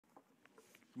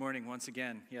Good morning once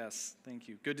again. Yes, thank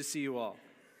you. Good to see you all.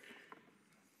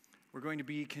 We're going to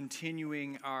be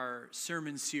continuing our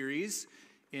sermon series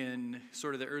in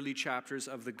sort of the early chapters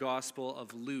of the Gospel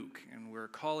of Luke, and we're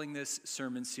calling this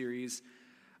sermon series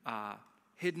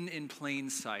Hidden in Plain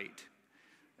Sight.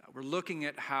 We're looking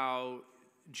at how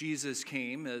Jesus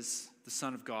came as the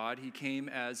Son of God. He came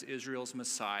as Israel's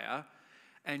Messiah,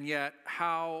 and yet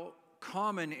how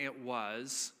common it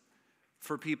was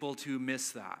for people to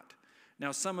miss that.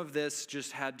 Now, some of this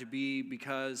just had to be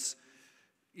because,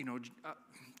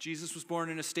 Jesus was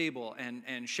born in a stable,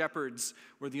 and shepherds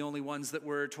were the only ones that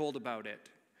were told about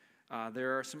it.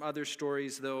 There are some other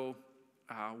stories, though,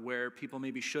 where people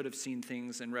maybe should have seen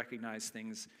things and recognized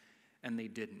things, and they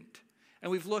didn't.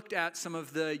 And we've looked at some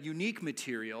of the unique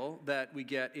material that we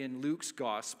get in Luke's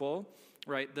gospel,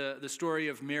 right? The story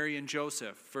of Mary and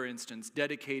Joseph, for instance,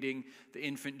 dedicating the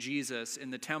infant Jesus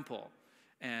in the temple,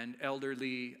 and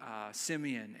elderly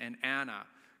Simeon and Anna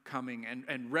coming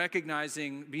and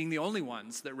recognizing, being the only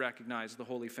ones that recognized the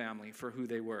Holy Family for who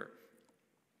they were.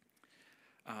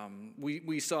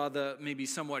 We saw the maybe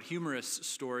somewhat humorous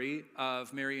story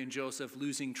of Mary and Joseph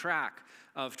losing track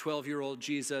of 12-year-old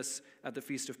Jesus at the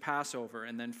Feast of Passover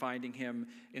and then finding him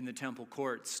in the temple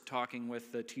courts talking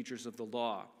with the teachers of the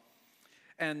law.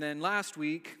 And then last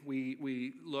week,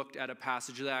 we looked at a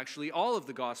passage that actually all of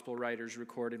the gospel writers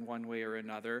record in one way or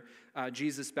another,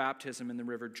 Jesus' baptism in the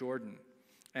River Jordan.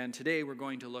 And today we're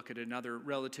going to look at another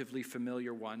relatively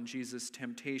familiar one, Jesus'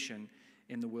 temptation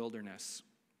in the wilderness.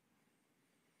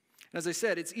 As I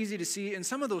said, it's easy to see in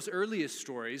some of those earliest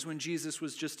stories when Jesus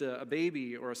was just a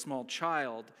baby or a small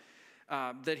child,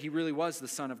 that he really was the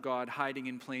Son of God hiding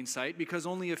in plain sight, because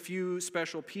only a few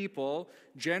special people,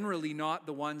 generally not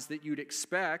the ones that you'd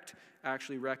expect,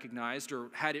 actually recognized or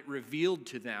had it revealed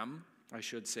to them, I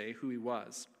should say, who he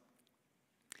was.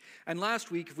 And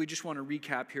last week, if we just want to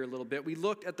recap here a little bit, we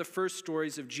looked at the first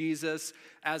stories of Jesus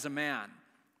as a man,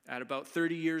 at about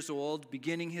 30 years old,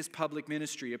 beginning his public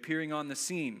ministry, appearing on the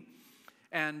scene.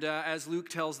 And as Luke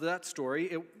tells that story,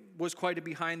 it was quite a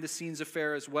behind-the-scenes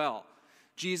affair as well.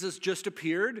 Jesus just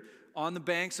appeared on the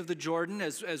banks of the Jordan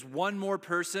as one more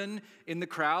person in the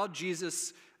crowd.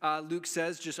 Jesus, Luke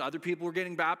says, just other people were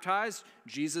getting baptized.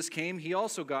 Jesus came, he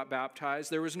also got baptized.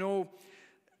 There was no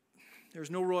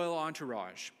royal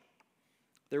entourage.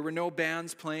 There were no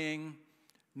bands playing,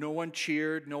 no one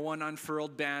cheered, no one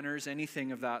unfurled banners,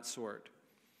 anything of that sort.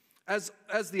 As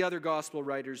the other gospel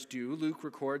writers do, Luke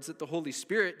records that the Holy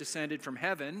Spirit descended from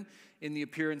heaven in the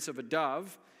appearance of a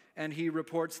dove, and he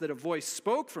reports that a voice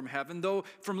spoke from heaven, though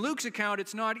from Luke's account,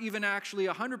 it's not even actually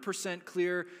 100%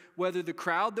 clear whether the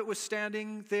crowd that was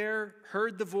standing there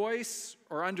heard the voice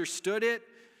or understood it,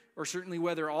 or certainly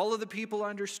whether all of the people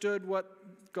understood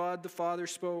what God the Father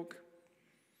spoke.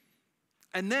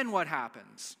 And then what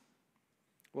happens?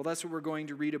 Well, that's what we're going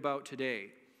to read about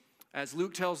today. As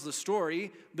Luke tells the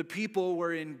story, the people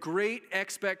were in great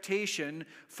expectation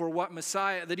for what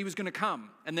Messiah, that he was going to come.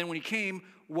 And then when he came,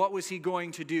 what was he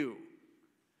going to do?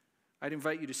 I'd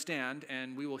invite you to stand,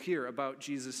 and we will hear about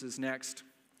Jesus' next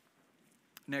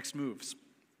moves.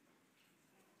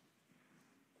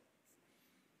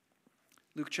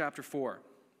 Luke chapter 4,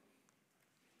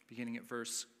 beginning at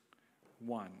verse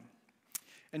 1.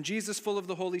 And Jesus, full of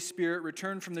the Holy Spirit,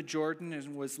 returned from the Jordan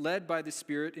and was led by the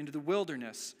Spirit into the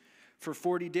wilderness for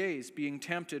 40 days, being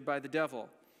tempted by the devil.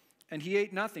 And he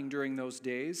ate nothing during those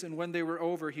days, and when they were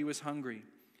over, he was hungry.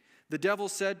 The devil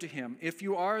said to him, "If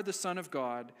you are the Son of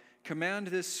God, command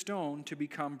this stone to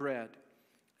become bread."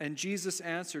 And Jesus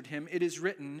answered him, "It is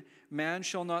written, man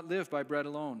shall not live by bread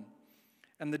alone."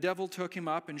 And the devil took him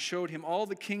up and showed him all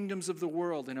the kingdoms of the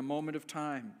world in a moment of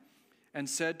time, and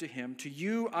said to him, "To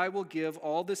you I will give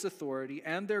all this authority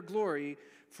and their glory,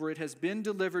 for it has been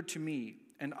delivered to me,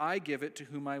 and I give it to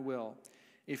whom I will.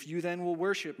 If you then will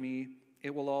worship me,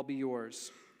 it will all be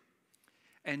yours."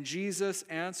 And Jesus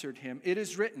answered him, "It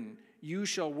is written, you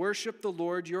shall worship the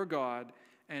Lord your God,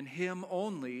 and him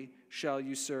only shall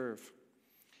you serve."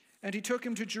 And he took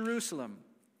him to Jerusalem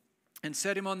and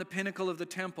set him on the pinnacle of the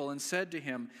temple and said to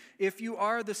him, "If you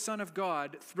are the Son of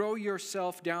God, throw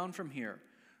yourself down from here.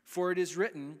 For it is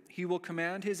written, he will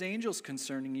command his angels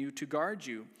concerning you to guard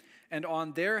you, and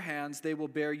on their hands they will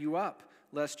bear you up,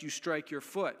 lest you strike your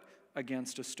foot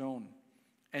against a stone."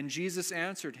 And Jesus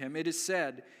answered him, "It is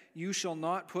said, you shall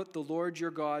not put the Lord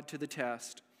your God to the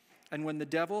test." And when the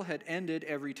devil had ended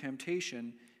every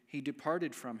temptation, he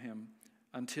departed from him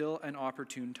until an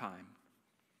opportune time.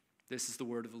 This is the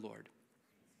word of the Lord.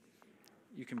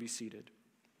 You can be seated.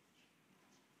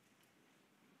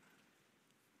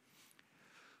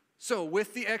 So,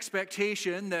 with the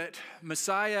expectation that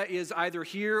Messiah is either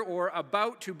here or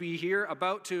about to be here,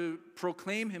 about to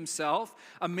proclaim himself,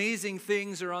 amazing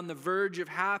things are on the verge of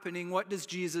happening, what does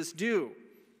Jesus do?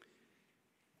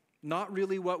 Not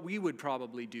really what we would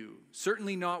probably do.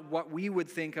 Certainly not what we would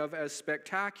think of as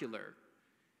spectacular.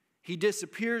 He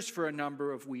disappears for a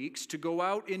number of weeks to go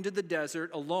out into the desert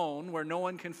alone where no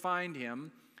one can find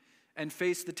him and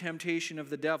face the temptation of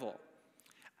the devil.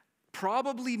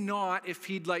 Probably not if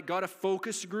he'd got a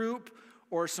focus group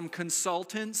or some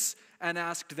consultants and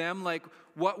asked them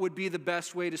what would be the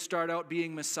best way to start out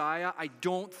being Messiah. I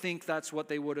don't think that's what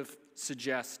they would have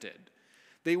suggested.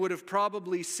 They would have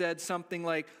probably said something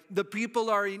like, the people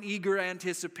are in eager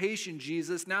anticipation,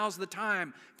 Jesus. Now's the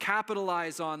time.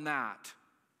 Capitalize on that.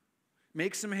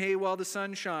 Make some hay while the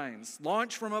sun shines.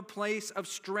 Launch from a place of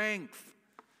strength.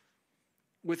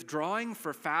 Withdrawing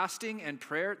for fasting and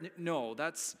prayer? No,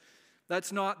 that's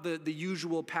not the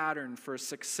usual pattern for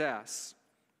success.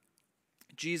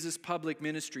 Jesus' public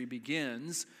ministry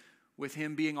begins with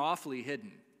him being awfully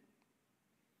hidden.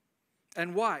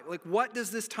 And why? What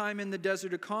does this time in the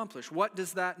desert accomplish? What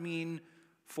does that mean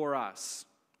for us?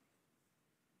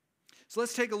 So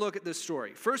let's take a look at this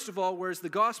story. First of all, whereas the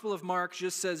Gospel of Mark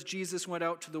just says Jesus went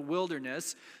out to the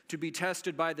wilderness to be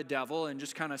tested by the devil and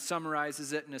just kind of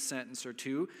summarizes it in a sentence or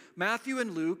two, Matthew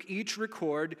and Luke each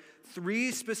record 3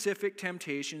 specific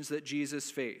temptations that Jesus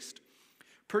faced.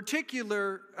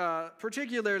 Particularly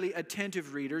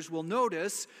attentive readers will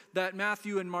notice that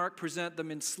Matthew and Mark present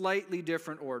them in slightly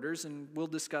different orders, and we'll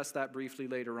discuss that briefly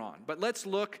later on. But let's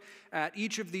look at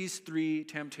each of these 3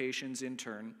 temptations in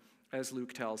turn as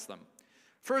Luke tells them.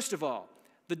 First of all,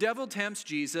 the devil tempts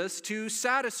Jesus to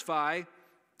satisfy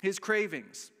his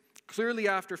cravings. Clearly,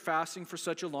 after fasting for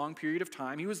such a long period of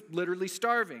time, he was literally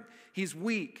starving. He's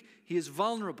weak. He is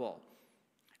vulnerable.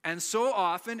 And so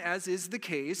often, as is the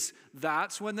case,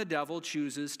 that's when the devil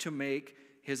chooses to make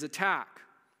his attack.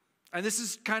 And this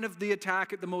is kind of the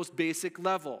attack at the most basic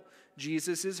level.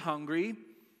 Jesus is hungry,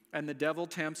 and the devil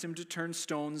tempts him to turn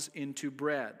stones into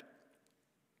bread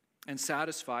and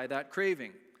satisfy that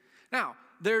craving. Now,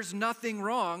 there's nothing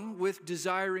wrong with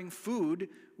desiring food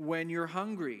when you're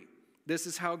hungry. This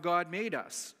is how God made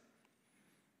us.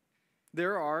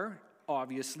 There are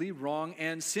obviously wrong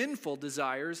and sinful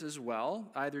desires as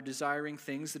well, either desiring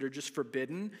things that are just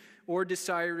forbidden or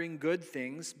desiring good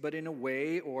things, but in a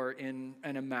way or in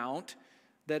an amount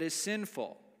that is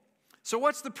sinful. So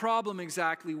what's the problem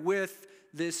exactly with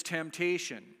this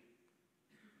temptation?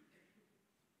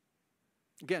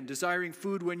 Again, desiring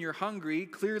food when you're hungry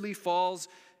clearly falls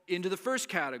into the first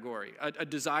category, a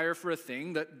desire for a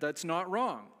thing that's not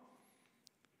wrong.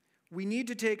 We need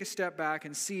to take a step back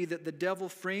and see that the devil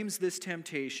frames this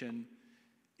temptation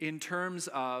in terms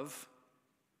of,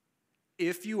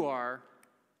 if you are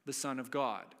the Son of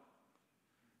God.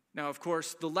 Now, of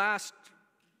course,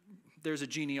 there's a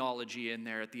genealogy in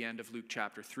there at the end of Luke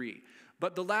chapter 3.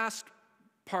 But the last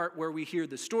part where we hear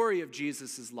the story of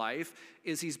Jesus' life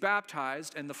is he's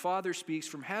baptized and the Father speaks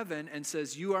from heaven and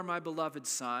says, "You are my beloved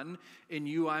Son, in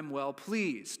you I'm well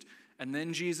pleased." And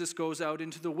then Jesus goes out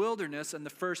into the wilderness, and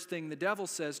the first thing the devil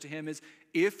says to him is,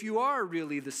 if you are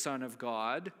really the Son of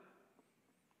God.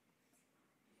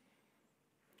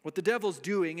 What the devil's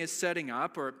doing is setting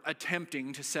up, or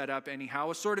attempting to set up anyhow,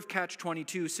 a sort of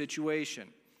catch-22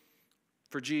 situation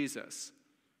for Jesus.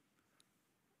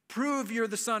 Prove you're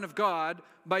the Son of God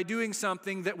by doing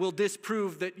something that will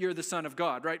disprove that you're the Son of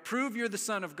God, right? Prove you're the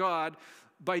Son of God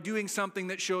by doing something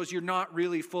that shows you're not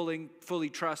really fully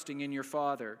trusting in your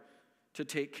Father to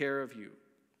take care of you.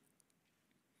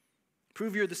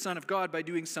 Prove you're the Son of God by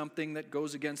doing something that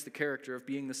goes against the character of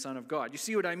being the Son of God. You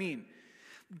see what I mean?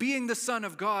 Being the Son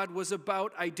of God was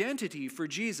about identity for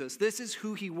Jesus. This is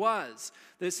who he was.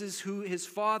 This is who his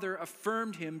Father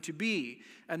affirmed him to be.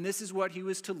 And this is what he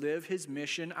was to live his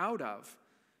mission out of.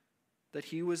 That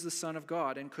he was the Son of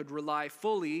God and could rely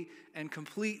fully and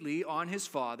completely on his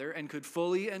Father and could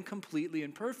fully and completely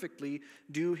and perfectly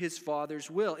do his Father's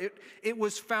will. It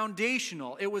was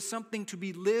foundational. It was something to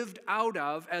be lived out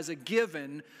of as a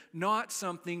given, not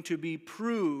something to be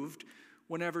proved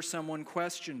whenever someone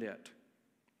questioned it.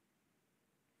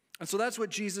 And so that's what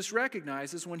Jesus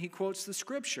recognizes when he quotes the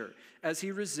scripture as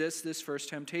he resists this first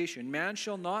temptation. Man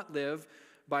shall not live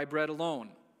by bread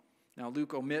alone. Now,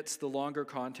 Luke omits the longer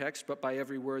context, but by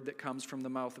every word that comes from the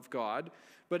mouth of God.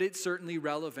 But it's certainly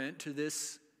relevant to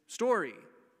this story.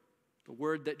 The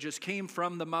word that just came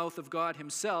from the mouth of God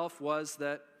himself was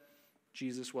that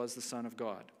Jesus was the Son of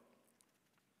God.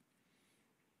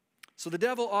 So the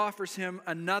devil offers him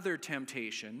another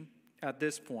temptation at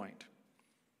this point.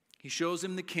 He shows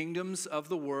him the kingdoms of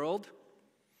the world.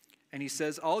 And he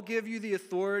says, I'll give you the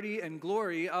authority and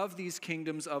glory of these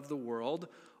kingdoms of the world.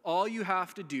 All you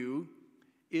have to do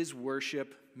is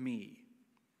worship me.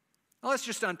 Now let's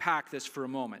just unpack this for a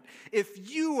moment.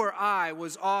 If you or I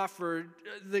was offered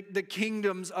the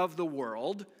kingdoms of the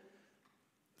world,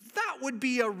 that would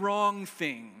be a wrong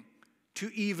thing to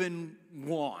even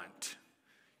want.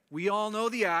 We all know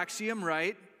the axiom,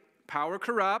 right? Power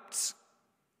corrupts.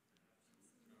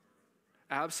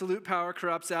 Absolute power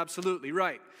corrupts absolutely,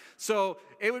 right. So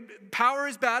power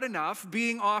is bad enough.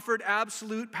 Being offered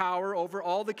absolute power over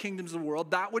all the kingdoms of the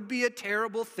world, that would be a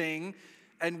terrible thing,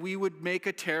 and we would make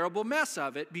a terrible mess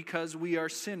of it because we are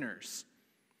sinners,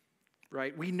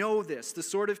 right? We know this. The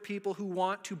sort of people who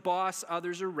want to boss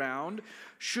others around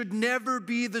should never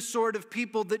be the sort of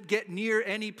people that get near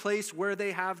any place where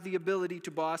they have the ability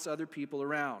to boss other people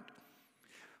around.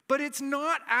 But it's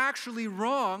not actually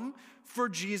wrong for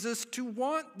Jesus to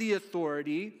want the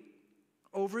authority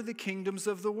over the kingdoms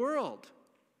of the world.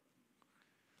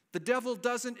 The devil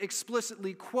doesn't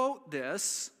explicitly quote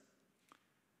this,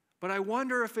 but I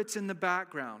wonder if it's in the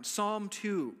background. Psalm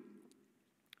 2,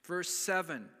 verse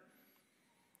 7.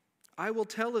 I will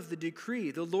tell of the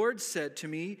decree. The Lord said to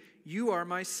me, you are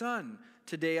my son.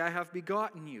 Today I have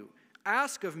begotten you.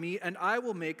 Ask of me, and I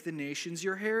will make the nations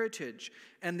your heritage,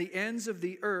 and the ends of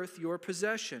the earth your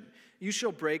possession. You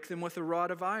shall break them with a rod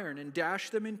of iron, and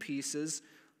dash them in pieces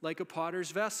like a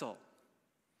potter's vessel.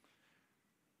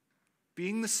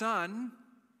 Being the son,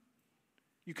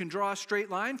 you can draw a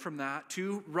straight line from that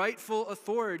to rightful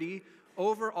authority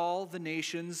over all the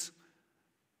nations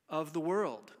of the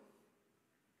world.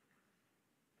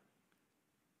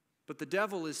 But the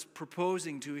devil is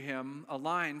proposing to him a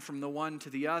line from the one to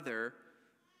the other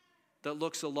that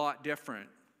looks a lot different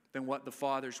than what the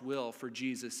Father's will for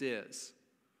Jesus is.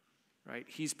 Right?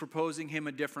 He's proposing him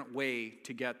a different way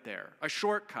to get there, a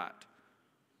shortcut.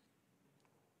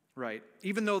 Right?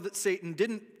 Even though that Satan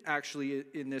didn't actually,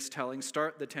 in this telling,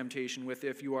 start the temptation with,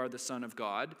 if you are the Son of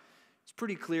God, it's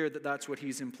pretty clear that that's what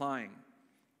he's implying.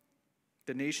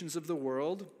 The nations of the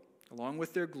world, along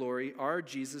with their glory, are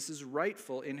Jesus'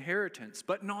 rightful inheritance,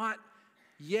 but not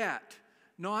yet,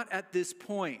 not at this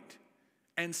point,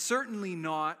 and certainly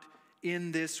not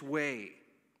in this way.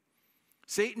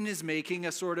 Satan is making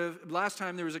a sort of, last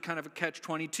time there was a kind of a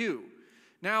catch-22.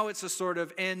 Now it's a sort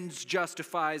of ends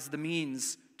justifies the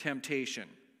means temptation.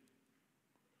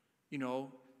 You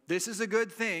know, this is a good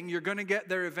thing. You're going to get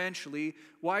there eventually.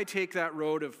 Why take that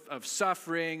road of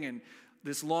suffering and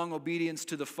this long obedience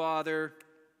to the Father?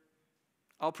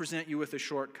 I'll present you with a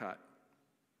shortcut.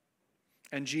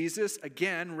 And Jesus,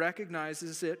 again,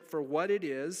 recognizes it for what it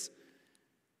is,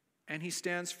 and he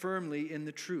stands firmly in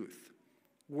the truth.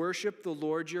 Worship the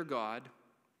Lord your God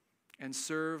and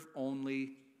serve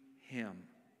only him.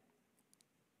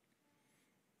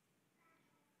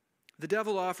 The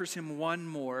devil offers him one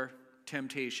more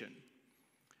temptation.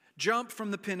 Jump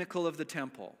from the pinnacle of the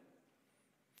temple.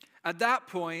 At that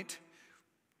point,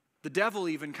 the devil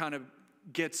even kind of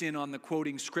gets in on the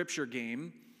quoting scripture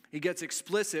game. He gets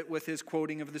explicit with his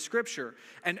quoting of the scripture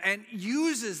and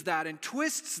uses that and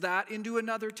twists that into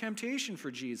another temptation for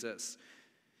Jesus.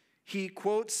 He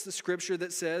quotes the scripture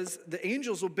that says, the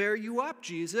angels will bear you up,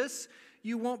 Jesus.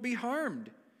 You won't be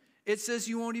harmed. It says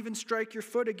you won't even strike your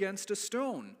foot against a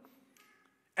stone.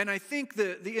 And I think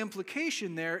the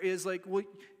implication there is like, well,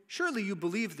 surely you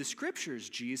believe the scriptures,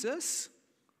 Jesus.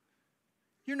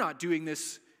 You're not doing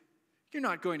this. You're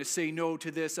not going to say no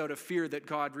to this out of fear that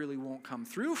God really won't come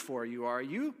through for you, are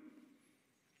you?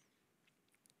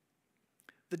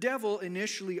 The devil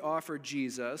initially offered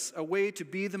Jesus a way to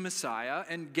be the Messiah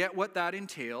and get what that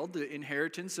entailed, the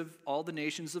inheritance of all the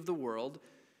nations of the world,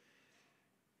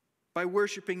 by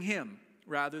worshiping him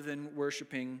rather than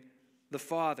worshiping the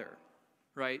Father,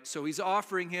 right? So he's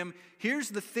offering him, here's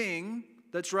the thing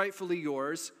that's rightfully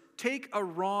yours. Take a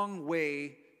wrong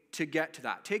way to get to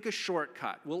that. Take a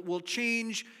shortcut. We'll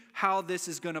change how this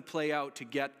is going to play out to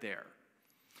get there.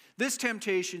 This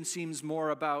temptation seems more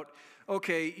about,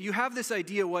 okay, you have this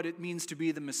idea what it means to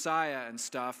be the Messiah and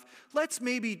stuff. Let's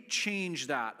maybe change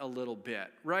that a little bit,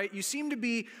 right? You seem to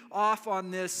be off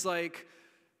on this, like,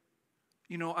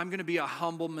 you know, I'm going to be a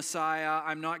humble Messiah.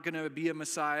 I'm not going to be a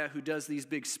Messiah who does these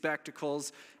big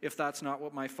spectacles if that's not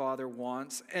what my Father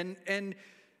wants. And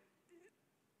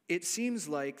it seems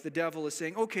like the devil is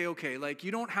saying, okay, like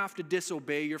you don't have to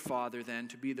disobey your Father then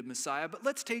to be the Messiah, but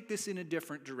let's take this in a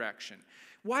different direction.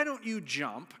 Why don't you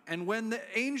jump? And when the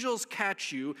angels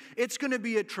catch you, it's going to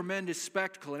be a tremendous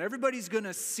spectacle. And everybody's going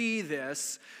to see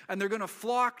this, and they're going to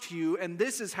flock to you, and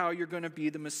this is how you're going to be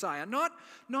the Messiah.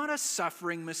 Not a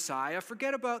suffering Messiah.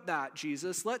 Forget about that,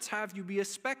 Jesus. Let's have you be a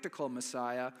spectacle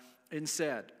Messiah and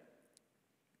said.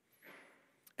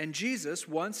 And Jesus,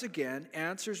 once again,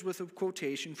 answers with a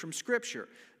quotation from Scripture.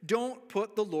 Don't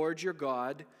put the Lord your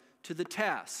God to the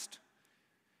test.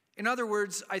 In other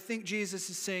words, I think Jesus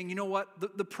is saying, you know what?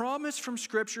 The promise from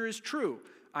Scripture is true.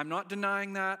 I'm not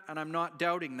denying that, and I'm not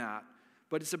doubting that.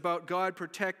 But it's about God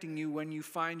protecting you when you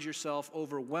find yourself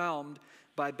overwhelmed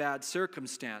by bad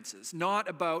circumstances. Not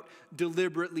about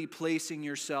deliberately placing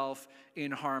yourself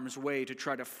in harm's way to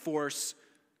try to force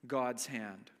God's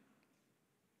hand.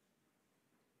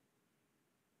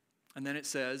 And then it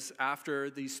says, after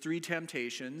these 3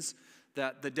 temptations,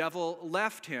 that the devil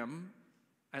left him,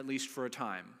 at least for a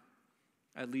time,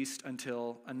 at least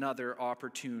until another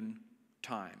opportune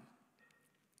time.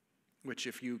 Which,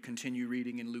 if you continue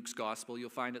reading in Luke's gospel, you'll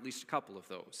find at least a couple of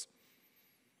those.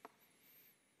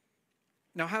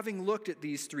 Now, having looked at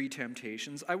these 3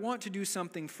 temptations, I want to do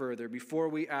something further before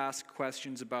we ask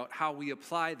questions about how we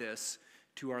apply this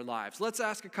to our lives. Let's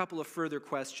ask a couple of further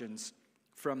questions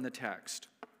from the text.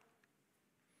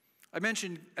 I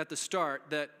mentioned at the start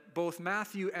that both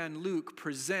Matthew and Luke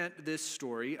present this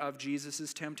story of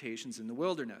Jesus' temptations in the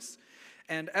wilderness.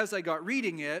 And as I got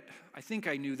reading it, I think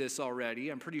I knew this already.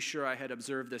 I'm pretty sure I had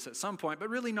observed this at some point, but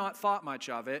really not thought much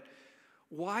of it.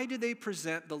 Why do they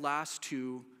present the last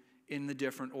 2 in the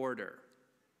different order?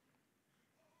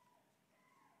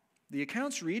 The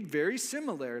accounts read very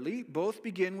similarly. Both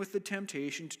begin with the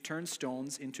temptation to turn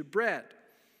stones into bread.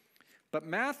 But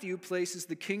Matthew places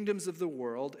the kingdoms of the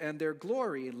world and their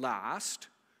glory last,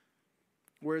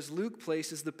 whereas Luke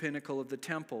places the pinnacle of the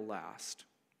temple last.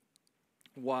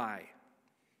 Why?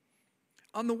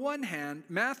 On the one hand,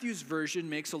 Matthew's version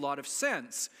makes a lot of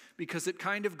sense because it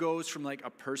kind of goes from like a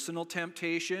personal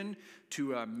temptation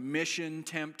to a mission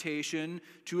temptation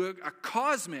to a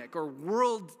cosmic or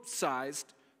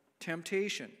world-sized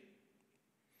temptation.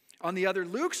 On the other,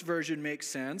 Luke's version makes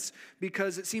sense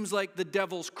because it seems like the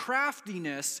devil's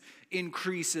craftiness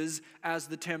increases as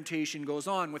the temptation goes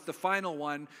on, with the final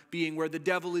one being where the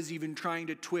devil is even trying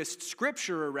to twist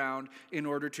Scripture around in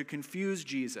order to confuse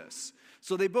Jesus.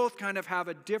 So they both kind of have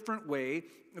a different way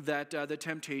that the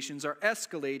temptations are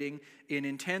escalating in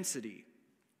intensity.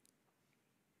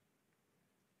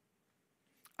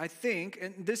 I think,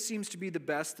 and this seems to be the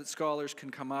best that scholars can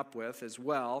come up with as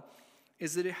well,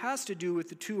 is that it has to do with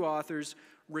the 2 authors'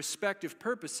 respective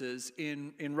purposes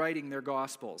in writing their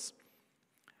Gospels.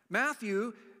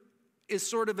 Matthew is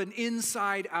sort of an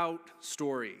inside-out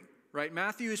story, right?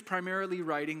 Matthew is primarily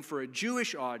writing for a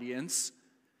Jewish audience,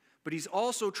 but he's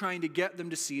also trying to get them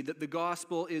to see that the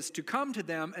gospel is to come to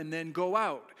them and then go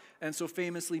out. And so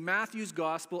famously, Matthew's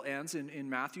gospel ends in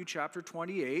Matthew chapter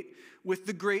 28 with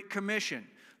the Great Commission,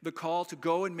 the call to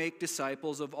go and make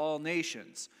disciples of all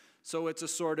nations. So it's a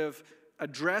sort of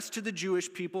address to the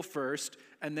Jewish people first,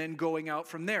 and then going out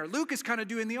from there. Luke is kind of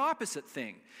doing the opposite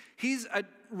thing. He's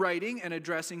writing and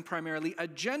addressing primarily a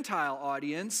Gentile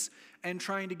audience and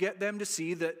trying to get them to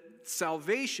see that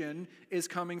salvation is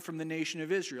coming from the nation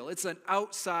of Israel. It's an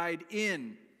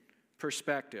outside-in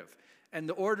perspective. And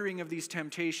the ordering of these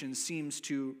temptations seems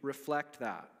to reflect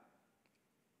that.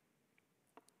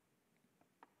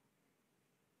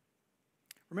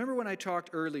 Remember when I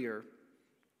talked earlier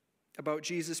about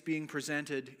Jesus being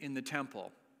presented in the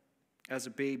temple as a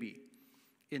baby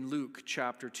in Luke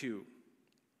chapter 2.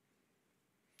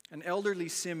 An elderly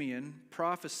Simeon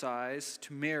prophesies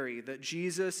to Mary that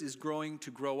Jesus is going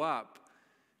to grow up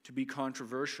to be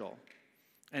controversial.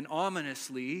 And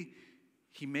ominously,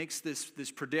 he makes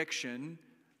this prediction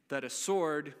that a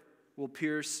sword will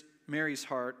pierce Mary's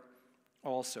heart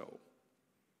also.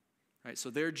 Right,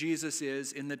 so there Jesus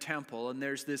is in the temple, and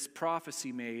there's this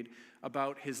prophecy made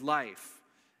about his life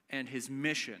and his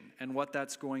mission and what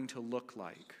that's going to look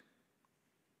like.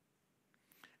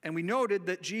 And we noted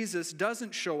that Jesus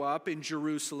doesn't show up in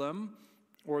Jerusalem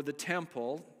or the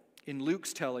temple, in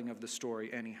Luke's telling of the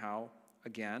story anyhow,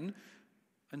 again,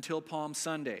 until Palm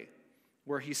Sunday,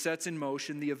 where he sets in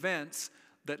motion the events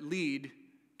that lead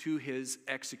to his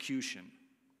execution.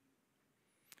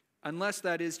 Unless,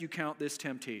 that is, you count this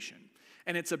temptation.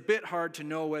 And it's a bit hard to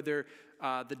know whether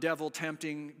the devil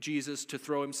tempting Jesus to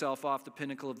throw himself off the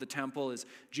pinnacle of the temple is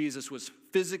Jesus was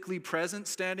physically present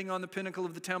standing on the pinnacle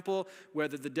of the temple,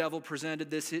 whether the devil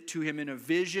presented this to him in a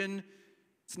vision.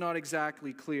 It's not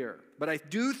exactly clear. But I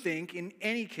do think, in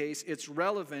any case, it's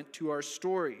relevant to our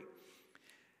story.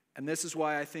 And this is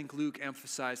why I think Luke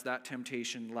emphasized that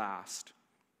temptation last.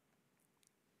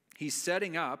 He's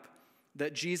setting up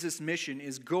that Jesus' mission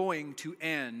is going to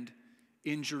end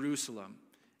in Jerusalem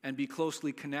and be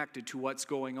closely connected to what's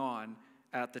going on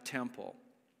at the temple.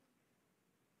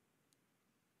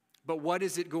 But what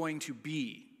is it going to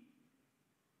be?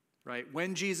 right?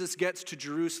 When Jesus gets to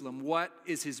Jerusalem, what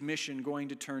is his mission going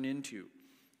to turn into?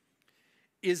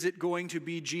 Is it going to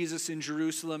be Jesus in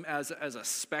Jerusalem as a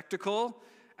spectacle,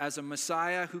 as a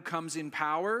Messiah who comes in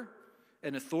power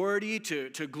and authority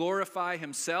to glorify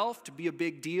himself, to be a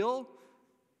big deal?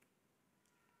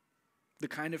 The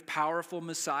kind of powerful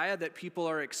Messiah that people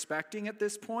are expecting at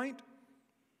this point?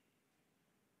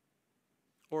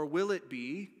 Or will it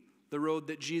be the road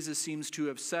that Jesus seems to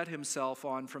have set himself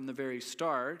on from the very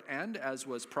start, and as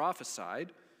was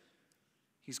prophesied,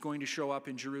 he's going to show up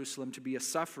in Jerusalem to be a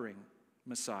suffering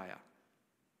Messiah?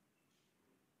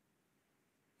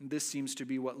 And this seems to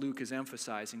be what Luke is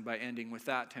emphasizing by ending with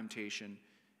that temptation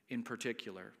in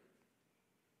particular.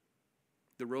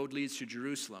 The road leads to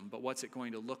Jerusalem, but what's it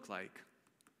going to look like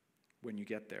when you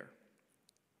get there?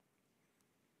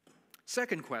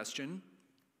 Second question,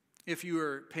 if you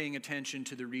are paying attention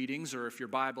to the readings, or if your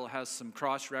Bible has some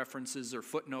cross-references or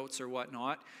footnotes or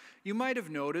whatnot, you might have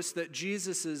noticed that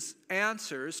Jesus'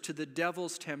 answers to the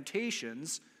devil's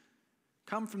temptations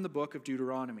come from the book of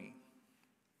Deuteronomy.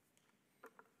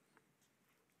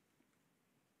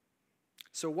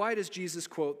 So why does Jesus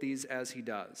quote these as he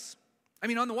does? I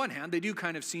mean, on the one hand, they do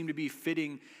kind of seem to be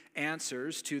fitting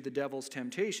answers to the devil's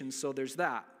temptations, so there's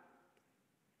that.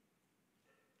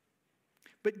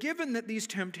 But given that these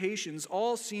temptations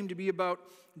all seem to be about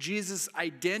Jesus'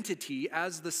 identity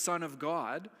as the Son of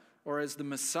God, or as the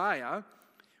Messiah,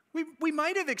 we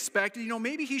might have expected,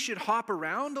 maybe he should hop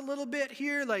around a little bit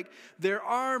here. Like, there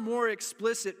are more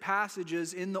explicit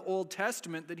passages in the Old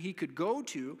Testament that he could go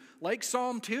to, like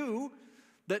Psalm 2,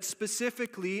 that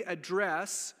specifically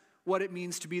address what it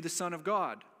means to be the Son of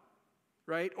God,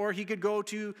 right? Or he could go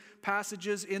to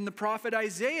passages in the prophet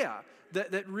Isaiah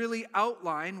that really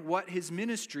outline what his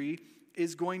ministry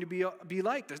is going to be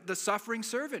like. The suffering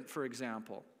servant, for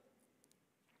example.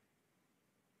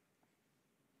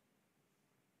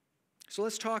 So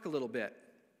let's talk a little bit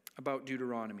about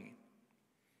Deuteronomy.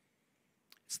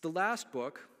 It's the last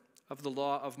book of the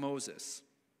law of Moses,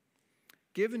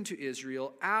 given to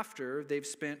Israel after they've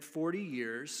spent 40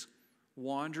 years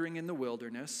wandering in the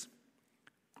wilderness.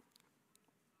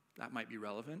 That might be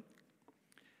relevant.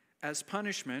 As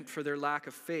punishment for their lack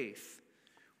of faith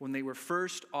when they were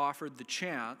first offered the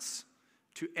chance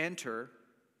to enter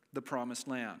the promised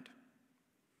land.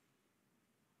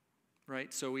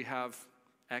 Right? So we have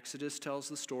Exodus tells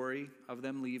the story of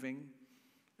them leaving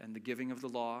and the giving of the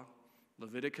law.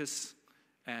 Leviticus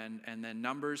and then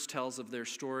Numbers tells of their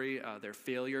story, their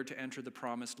failure to enter the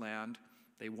promised land.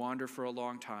 They wander for a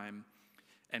long time.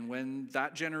 And when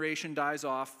that generation dies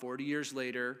off 40 years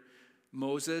later,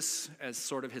 Moses, as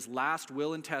sort of his last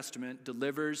will and testament,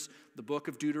 delivers the book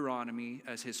of Deuteronomy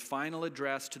as his final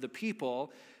address to the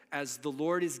people as the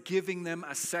Lord is giving them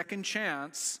a second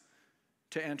chance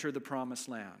to enter the promised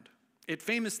land. It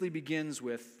famously begins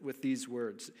with these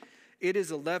words. It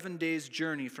is 11 days'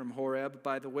 journey from Horeb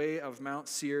by the way of Mount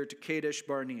Seir to Kadesh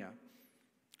Barnea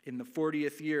in the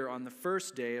 40th year on the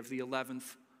first day of the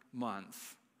 11th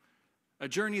month. A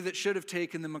journey that should have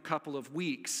taken them a couple of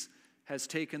weeks has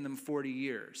taken them 40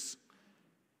 years.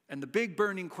 And the big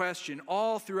burning question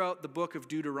all throughout the book of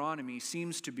Deuteronomy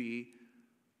seems to be,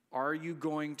 are you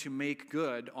going to make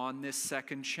good on this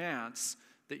second chance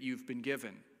that you've been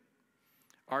given?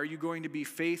 Are you going to be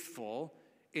faithful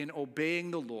in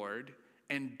obeying the Lord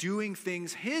and doing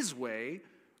things his way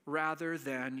rather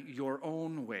than your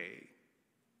own way?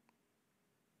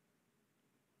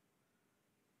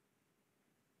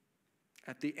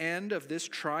 At the end of this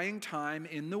trying time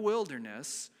in the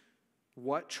wilderness,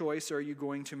 what choice are you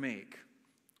going to make?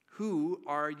 Who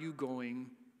are you going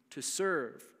to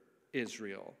serve,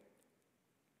 Israel?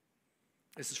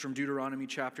 This is from Deuteronomy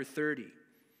chapter 30.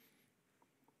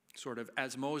 Sort of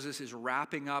as Moses is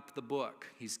wrapping up the book,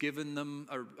 he's given them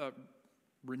a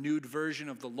renewed version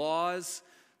of the laws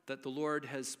that the Lord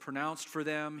has pronounced for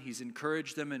them. He's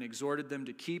encouraged them and exhorted them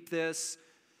to keep this.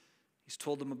 He's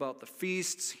told them about the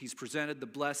feasts. He's presented the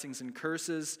blessings and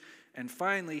curses. And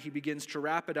finally, he begins to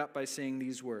wrap it up by saying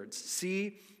these words.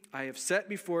 See, I have set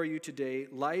before you today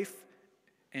life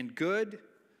and good,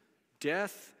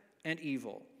 death and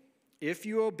evil. If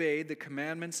you obey the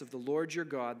commandments of the Lord your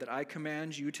God that I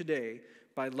command you today,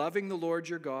 by loving the Lord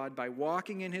your God, by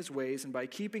walking in his ways, and by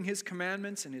keeping his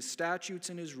commandments and his statutes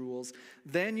and his rules,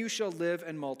 then you shall live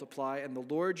and multiply, and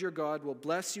the Lord your God will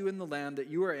bless you in the land that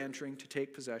you are entering to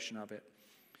take possession of it.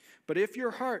 But if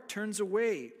your heart turns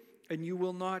away, and you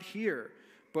will not hear,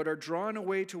 but are drawn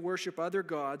away to worship other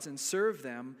gods and serve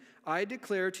them, I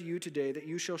declare to you today that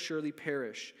you shall surely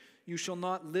perish. You shall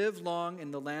not live long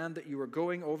in the land that you are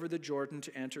going over the Jordan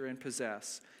to enter and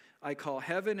possess. I call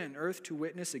heaven and earth to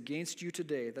witness against you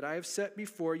today that I have set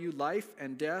before you life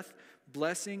and death,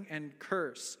 blessing and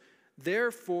curse.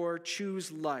 Therefore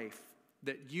choose life,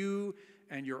 that you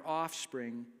and your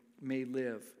offspring may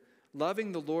live,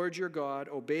 loving the Lord your God,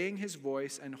 obeying his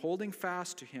voice, and holding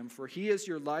fast to him. For he is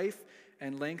your life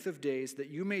and length of days, that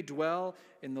you may dwell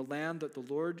in the land that the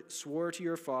Lord swore to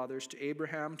your fathers, to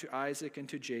Abraham, to Isaac, and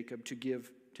to Jacob, to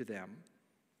give to them.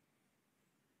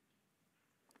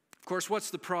 Of course,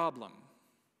 what's the problem?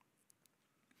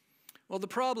 Well, the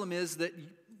problem is that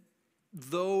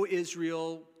though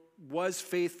Israel was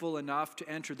faithful enough to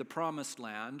enter the promised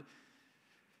land,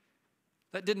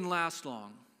 that didn't last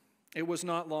long. It was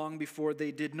not long before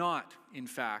they did not, in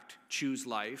fact, choose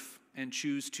life and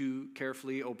choose to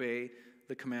carefully obey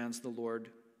the commands the Lord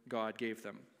God gave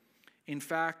them. In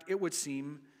fact, it would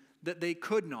seem that they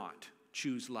could not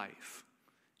choose life.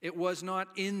 It was not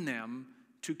in them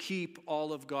to keep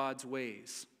all of God's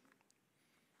ways.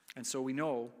 And so we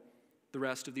know the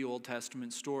rest of the Old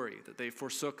Testament story, that they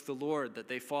forsook the Lord, that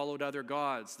they followed other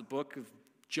gods, the book of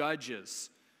Judges,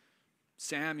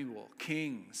 Samuel,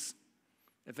 Kings,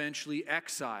 eventually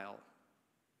exile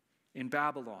in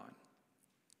Babylon.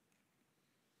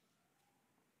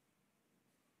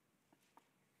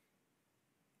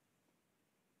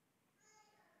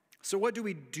 So what do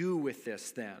we do with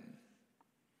this then?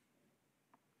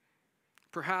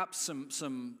 Perhaps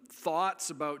some thoughts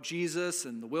about Jesus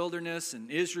and the wilderness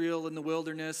and Israel in the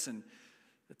wilderness and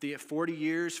the 40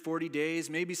 years, 40 days,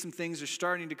 maybe some things are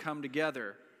starting to come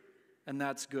together, and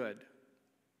that's good.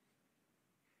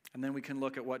 And then we can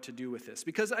look at what to do with this.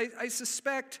 Because I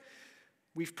suspect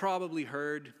we've probably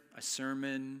heard a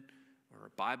sermon or a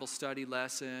Bible study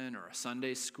lesson or a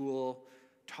Sunday school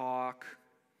talk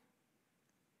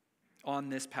on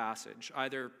this passage,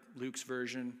 either Luke's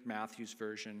version, Matthew's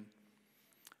version.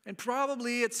 And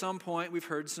probably at some point we've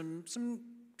heard some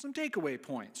takeaway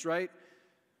points, right?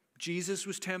 Jesus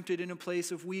was tempted in a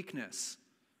place of weakness.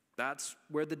 That's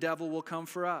where the devil will come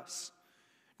for us.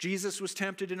 Jesus was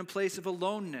tempted in a place of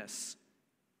aloneness.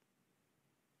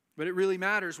 But it really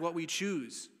matters what we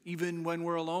choose, even when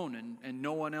we're alone and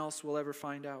no one else will ever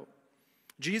find out.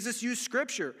 Jesus used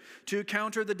Scripture to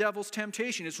counter the devil's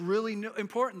temptation. It's really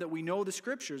important that we know the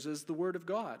Scriptures as the Word of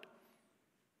God.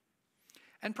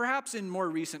 And perhaps in more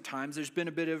recent times, there's been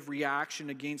a bit of reaction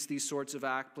against these sorts of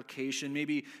application,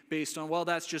 maybe based on, well,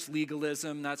 that's just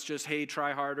legalism. That's just, hey,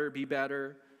 try harder, be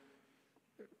better.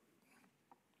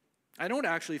 I don't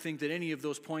actually think that any of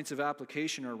those points of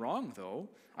application are wrong, though.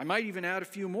 I might even add a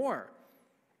few more.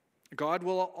 God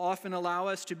will often allow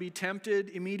us to be tempted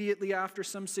immediately after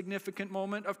some significant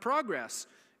moment of progress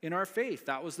in our faith.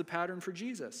 That was the pattern for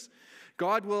Jesus.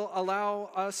 God will allow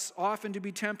us often to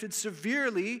be tempted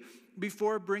severely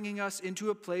before bringing us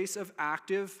into a place of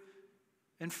active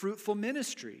and fruitful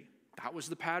ministry. That was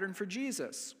the pattern for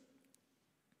Jesus.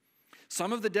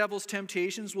 Some of the devil's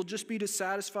temptations will just be to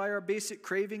satisfy our basic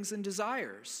cravings and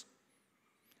desires.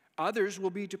 Others will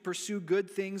be to pursue good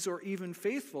things or even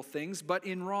faithful things, but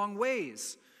in wrong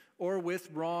ways or with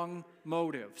wrong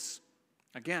motives.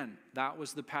 Again, that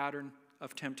was the pattern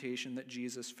of temptation that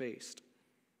Jesus faced.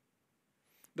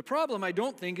 The problem, I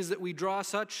don't think, is that we draw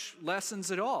such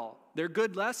lessons at all. They're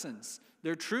good lessons.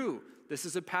 They're true. This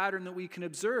is a pattern that we can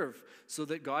observe so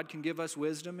that God can give us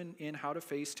wisdom in how to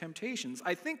face temptations.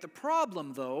 I think the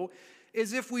problem, though,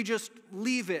 is if we just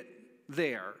leave it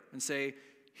there and say,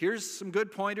 here's some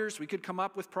good pointers. We could come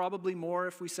up with probably more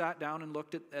if we sat down and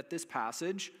looked at this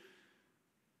passage.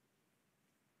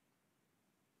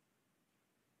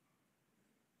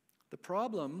 The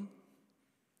problem,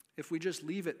 if we just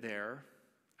leave it there,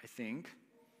 I think,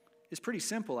 is pretty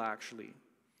simple, actually.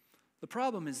 The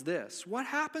problem is this. What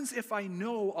happens if I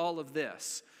know all of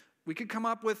this? We could come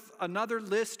up with another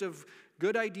list of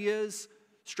good ideas,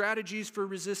 strategies for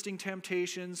resisting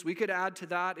temptations. We could add to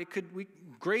that.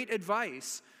 Great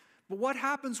advice. But what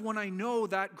happens when I know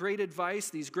that great advice,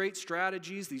 these great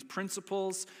strategies, these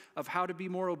principles of how to be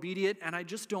more obedient, and I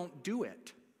just don't do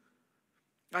it?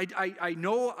 I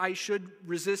know I should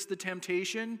resist the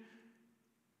temptation,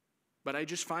 but I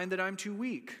just find that I'm too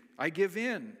weak. I give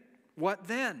in. What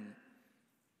then?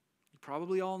 You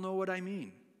probably all know what I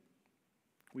mean.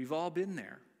 We've all been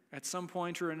there at some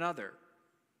point or another.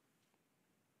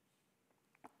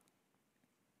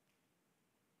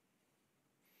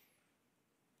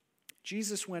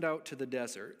 Jesus went out to the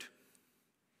desert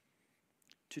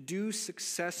to do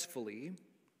successfully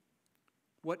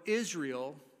what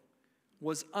Israel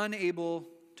was unable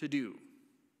to do,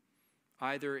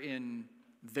 either in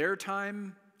their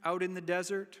time out in the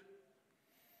desert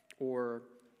or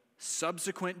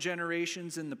subsequent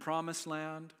generations in the promised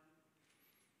land.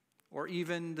 or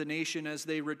even the nation as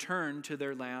they returned to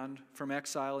their land from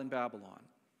exile in Babylon.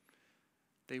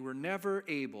 They were never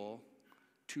able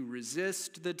to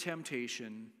resist the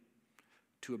temptation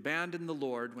to abandon the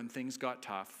Lord when things got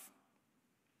tough.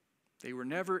 They were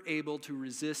never able to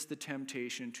resist the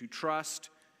temptation to trust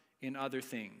in other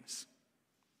things.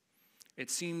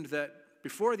 It seemed that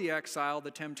before the exile,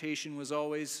 the temptation was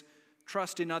always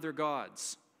trust in other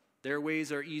gods. Their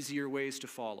ways are easier ways to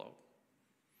follow.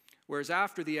 Whereas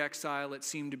after the exile, it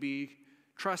seemed to be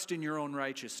trust in your own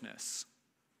righteousness.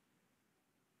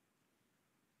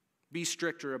 Be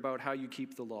stricter about how you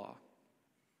keep the law.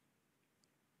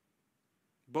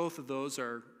 Both of those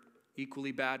are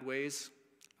equally bad ways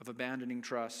of abandoning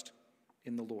trust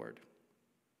in the Lord.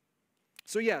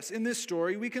 So yes, in this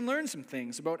story, we can learn some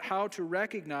things about how to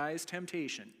recognize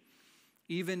temptation,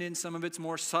 even in some of its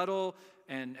more subtle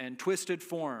and twisted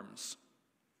forms.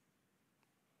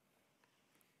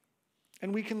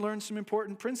 And we can learn some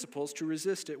important principles to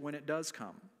resist it when it does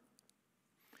come.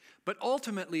 But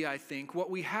ultimately, I think, what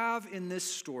we have in this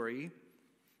story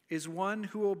is one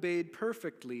who obeyed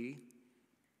perfectly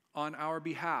on our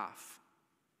behalf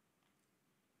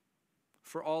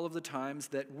for all of the times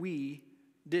that we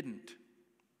didn't.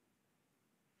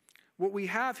 What we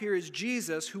have here is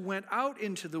Jesus who went out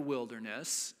into the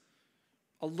wilderness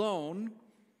alone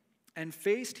and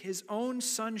faced his own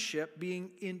sonship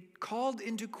being called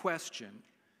into question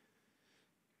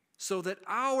so that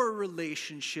our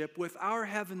relationship with our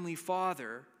Heavenly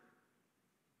Father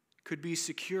could be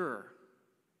secure.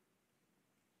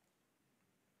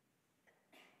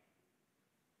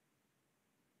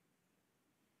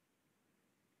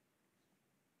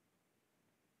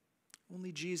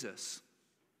 Only Jesus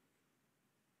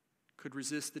could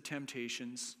resist the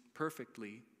temptations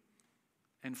perfectly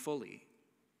and fully,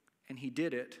 and he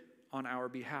did it on our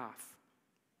behalf.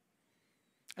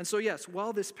 And so yes,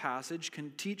 while this passage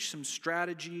can teach some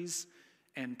strategies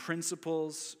and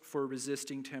principles for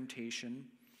resisting temptation,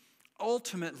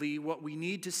 ultimately what we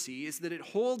need to see is that it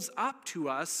holds up to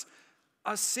us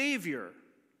a Savior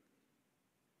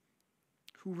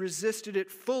who resisted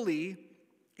it fully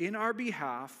in our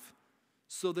behalf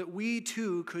so that we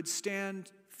too could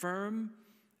stand firm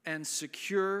and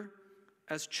secure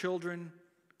as children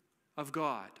of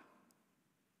God.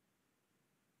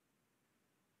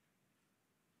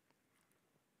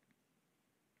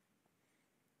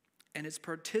 And it's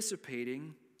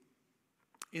participating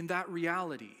in that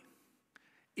reality,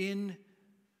 in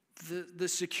the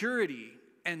security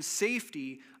and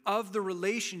safety of the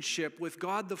relationship with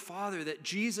God the Father that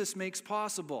Jesus makes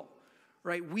possible.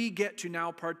 Right? We get to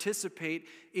now participate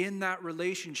in that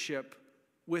relationship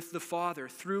with the Father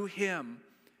through him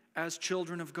as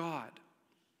children of God.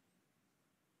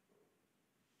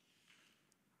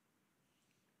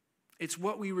 It's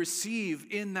what we receive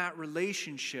in that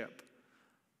relationship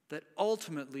that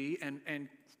ultimately and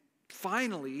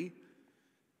finally,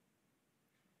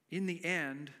 in the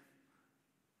end,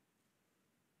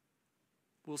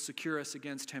 will secure us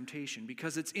against temptation,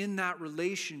 because it's in that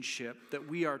relationship that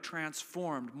we are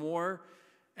transformed more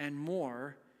and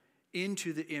more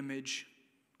into the image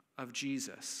of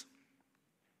Jesus.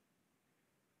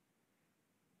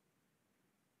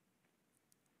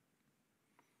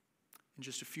 In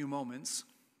just a few moments,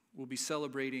 we'll be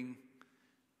celebrating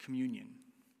communion,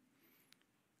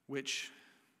 which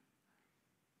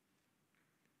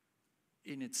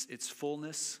in its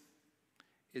fullness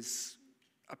is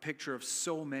a picture of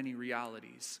so many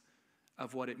realities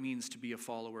of what it means to be a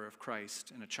follower of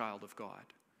Christ and a child of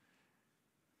God.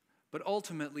 But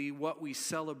ultimately, what we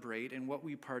celebrate and what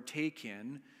we partake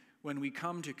in when we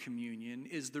come to communion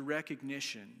is the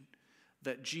recognition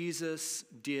that Jesus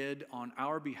did on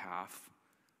our behalf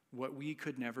what we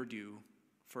could never do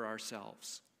for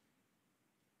ourselves.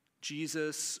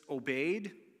 Jesus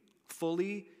obeyed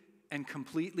fully and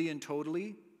completely and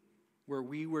totally where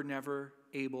we were never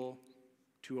able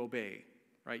to obey,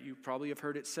 right? You probably have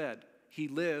heard it said, he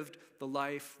lived the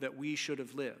life that we should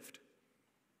have lived.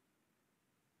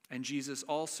 And Jesus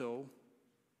also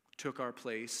took our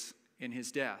place in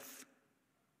his death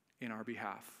in our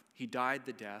behalf. He died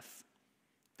the death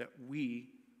that we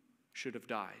should have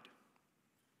died.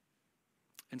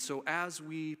 And so as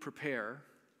we prepare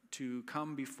to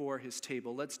come before his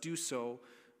table, let's do so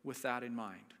with that in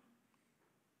mind.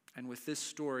 And with this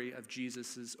story of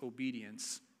Jesus'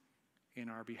 obedience in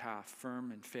our behalf,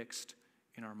 firm and fixed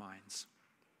in our minds.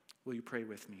 Will you pray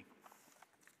with me?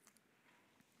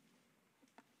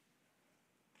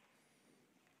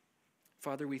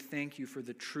 Father, we thank you for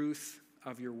the truth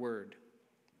of your word.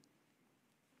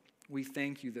 We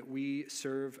thank you that we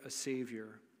serve a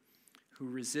Savior who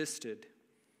resisted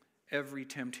every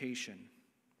temptation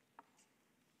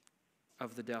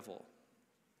of the devil.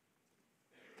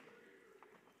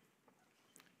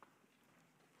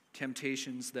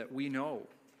 Temptations that we know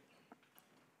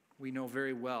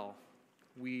very well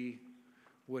we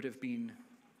would have been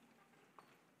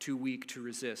too weak to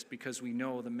resist, because we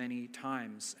know the many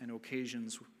times and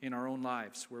occasions in our own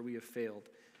lives where we have failed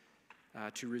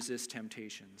to resist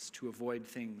temptations, to avoid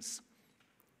things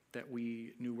that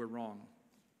we knew were wrong,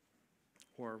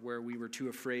 or where we were too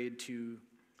afraid to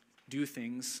do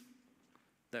things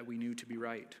that we knew to be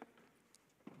right.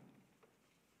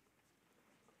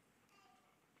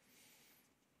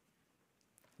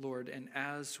 Lord, and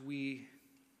as we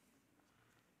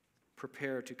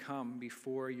prepare to come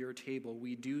before your table,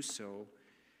 we do so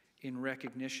in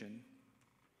recognition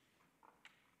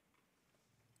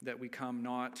that we come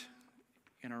not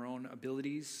in our own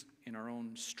abilities, in our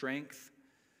own strength,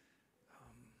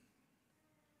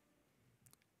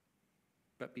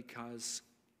 but because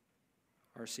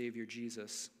our Savior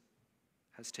Jesus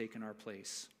has taken our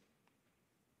place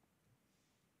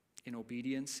in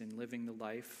obedience, in living the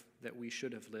life that we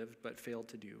should have lived but failed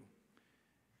to do,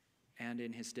 and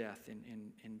in his death,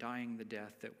 in dying the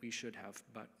death that we should have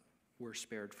but were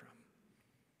spared from.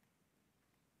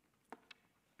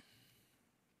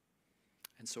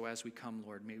 And so as we come,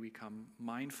 Lord, may we come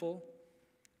mindful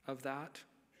of that,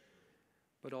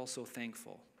 but also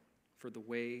thankful for the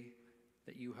way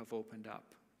that you have opened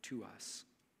up to us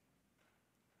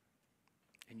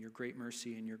in your great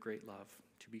mercy and your great love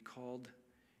to be called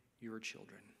your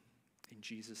children. In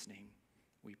Jesus' name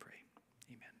we pray.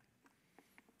 Amen.